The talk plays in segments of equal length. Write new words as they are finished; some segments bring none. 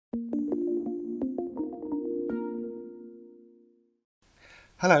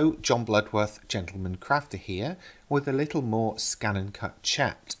Hello, John Bloodworth, Gentleman Crafter here, with a little more scan and cut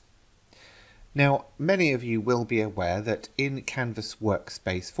chat. Now, many of you will be aware that in Canvas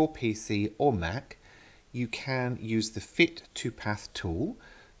Workspace for PC or Mac, you can use the Fit to Path tool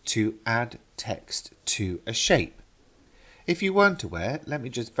to add text to a shape. If you weren't aware, let me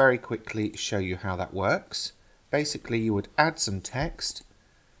just very quickly show you how that works. Basically, you would add some text,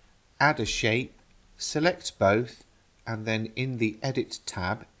 add a shape, select both, and then in the Edit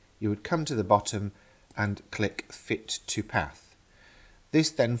tab, you would come to the bottom and click Fit to Path.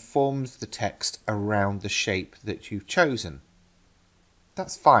 This then forms the text around the shape that you've chosen.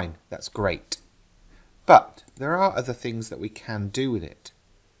 That's fine, that's great. But there are other things that we can do with it.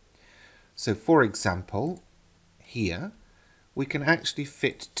 So for example, here, we can actually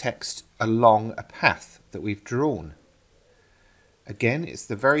fit text along a path that we've drawn. Again, it's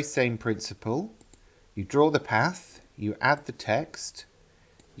the very same principle. You draw the path, you add the text,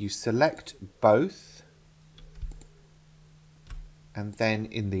 you select both, and then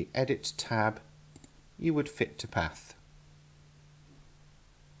in the Edit tab, you would fit to path.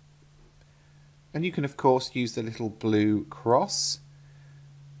 And you can of course use the little blue cross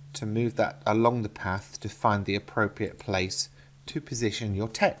to move that along the path to find the appropriate place to position your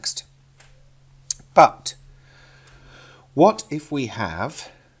text. But what if we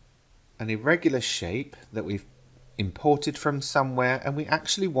have an irregular shape that we've imported from somewhere and we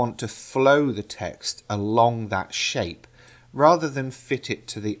actually want to flow the text along that shape rather than fit it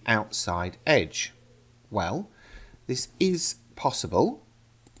to the outside edge? Well, this is possible,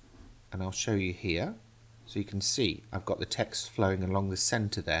 and I'll show you here. So you can see I've got the text flowing along the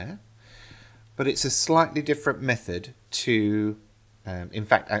center there, but it's a slightly different method to in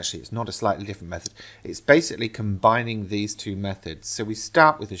fact, actually, it's not a slightly different method. It's basically combining these two methods. So we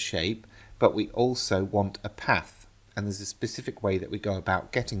start with a shape, but we also want a path. And there's a specific way that we go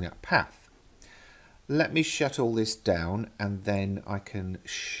about getting that path. Let me shut all this down and then I can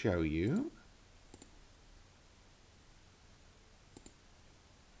show you.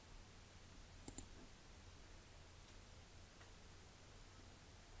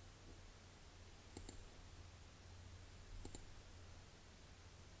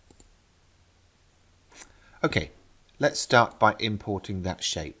 Okay, let's start by importing that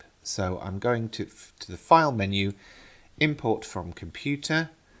shape. So I'm going to the File menu, Import from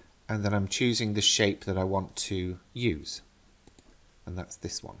Computer, and then I'm choosing the shape that I want to use. And that's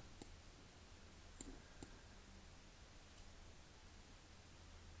this one.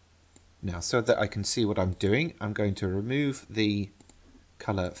 Now, so that I can see what I'm doing, I'm going to remove the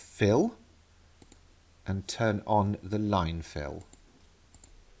color fill and turn on the line fill.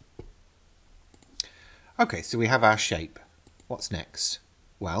 Okay, so we have our shape. What's next?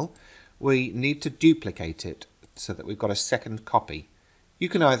 Well, we need to duplicate it so that we've got a second copy. You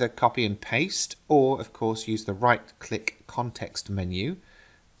can either copy and paste or, of course, use the right-click context menu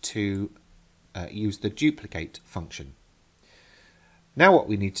to use the duplicate function. Now what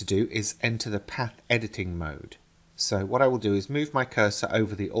we need to do is enter the path editing mode. So what I will do is move my cursor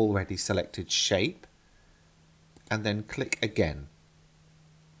over the already selected shape and then click again.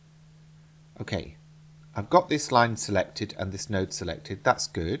 Okay. I've got this line selected and this node selected, that's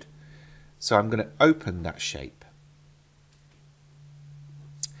good. So I'm going to open that shape.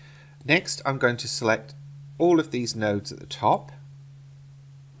 Next, I'm going to select all of these nodes at the top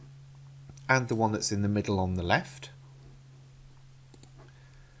and the one that's in the middle on the left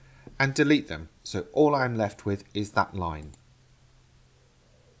and delete them. So all I'm left with is that line.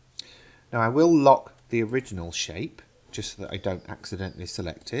 Now I will lock the original shape just so that I don't accidentally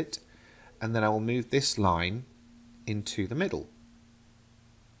select it. And then I will move this line into the middle.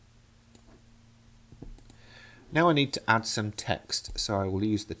 Now I need to add some text, so I will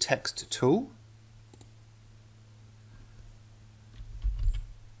use the text tool.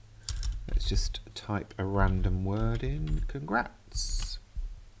 Let's just type a random word in. Congrats.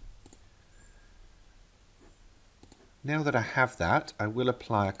 Now that I have that, I will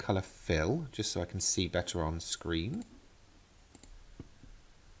apply a color fill just so I can see better on screen.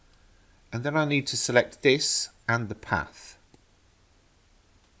 And then I need to select this and the path.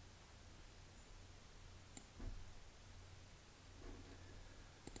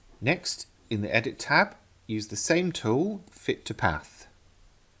 Next, in the Edit tab, use the same tool, Fit to Path.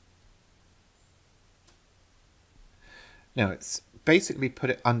 Now it's basically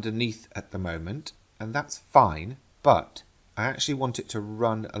put it underneath at the moment, and that's fine, but I actually want it to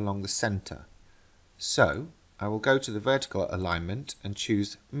run along the center. So I will go to the vertical alignment and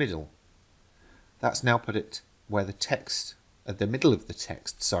choose middle. That's now put it where the text, at the middle of the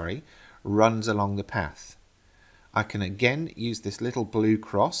text, runs along the path. I can again use this little blue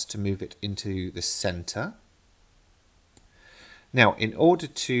cross to move it into the center. Now, in order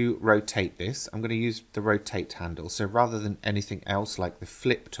to rotate this, I'm going to use the rotate handle. So rather than anything else like the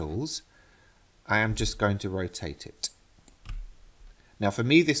flip tools, I am just going to rotate it. Now for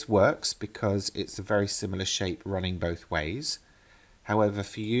me this works because it's a very similar shape running both ways. However,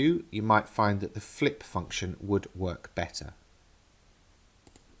 for you, you might find that the flip function would work better.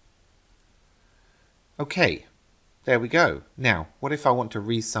 Okay, there we go. Now, what if I want to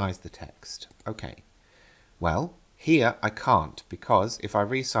resize the text? Okay, well, here I can't, because if I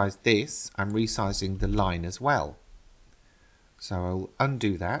resize this, I'm resizing the line as well. So I'll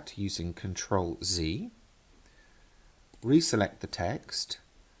undo that using Ctrl-Z, reselect the text,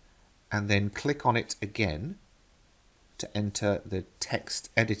 and then click on it again to enter the text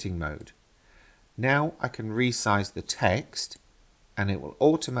editing mode. Now I can resize the text and it will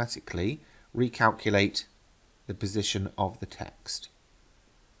automatically recalculate the position of the text.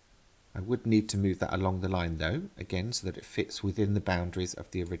 I would need to move that along the line though, again, so that it fits within the boundaries of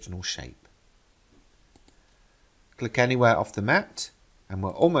the original shape. Click anywhere off the mat and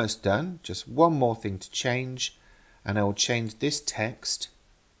we're almost done. Just one more thing to change, and I will change this text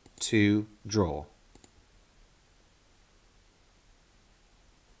to draw.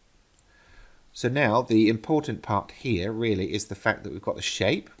 So now the important part here really is the fact that we've got the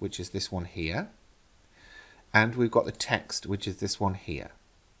shape, which is this one here, and we've got the text, which is this one here.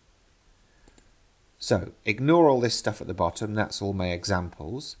 So ignore all this stuff at the bottom, that's all my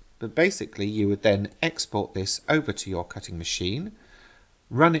examples, but basically you would then export this over to your cutting machine,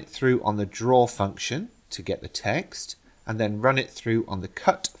 run it through on the draw function to get the text, and then run it through on the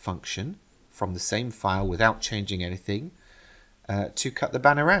cut function from the same file without changing anything to cut the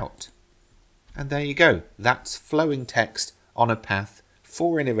banner out. And there you go, that's flowing text on a path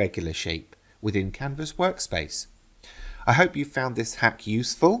for an irregular shape within Canvas Workspace. I hope you found this hack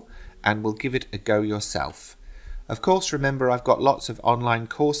useful and will give it a go yourself. Of course, remember I've got lots of online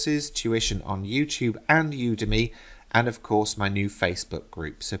courses, tuition on YouTube and Udemy, and of course my new Facebook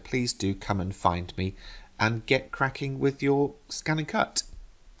group, so please do come and find me and get cracking with your scan and cut.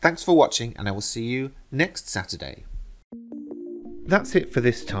 Thanks for watching, and I will see you next Saturday. That's it for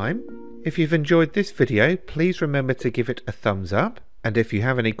this time. If you've enjoyed this video, please remember to give it a thumbs up, and if you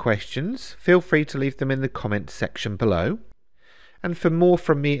have any questions, feel free to leave them in the comments section below. And for more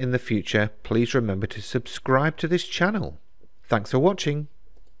from me in the future, please remember to subscribe to this channel. Thanks for watching.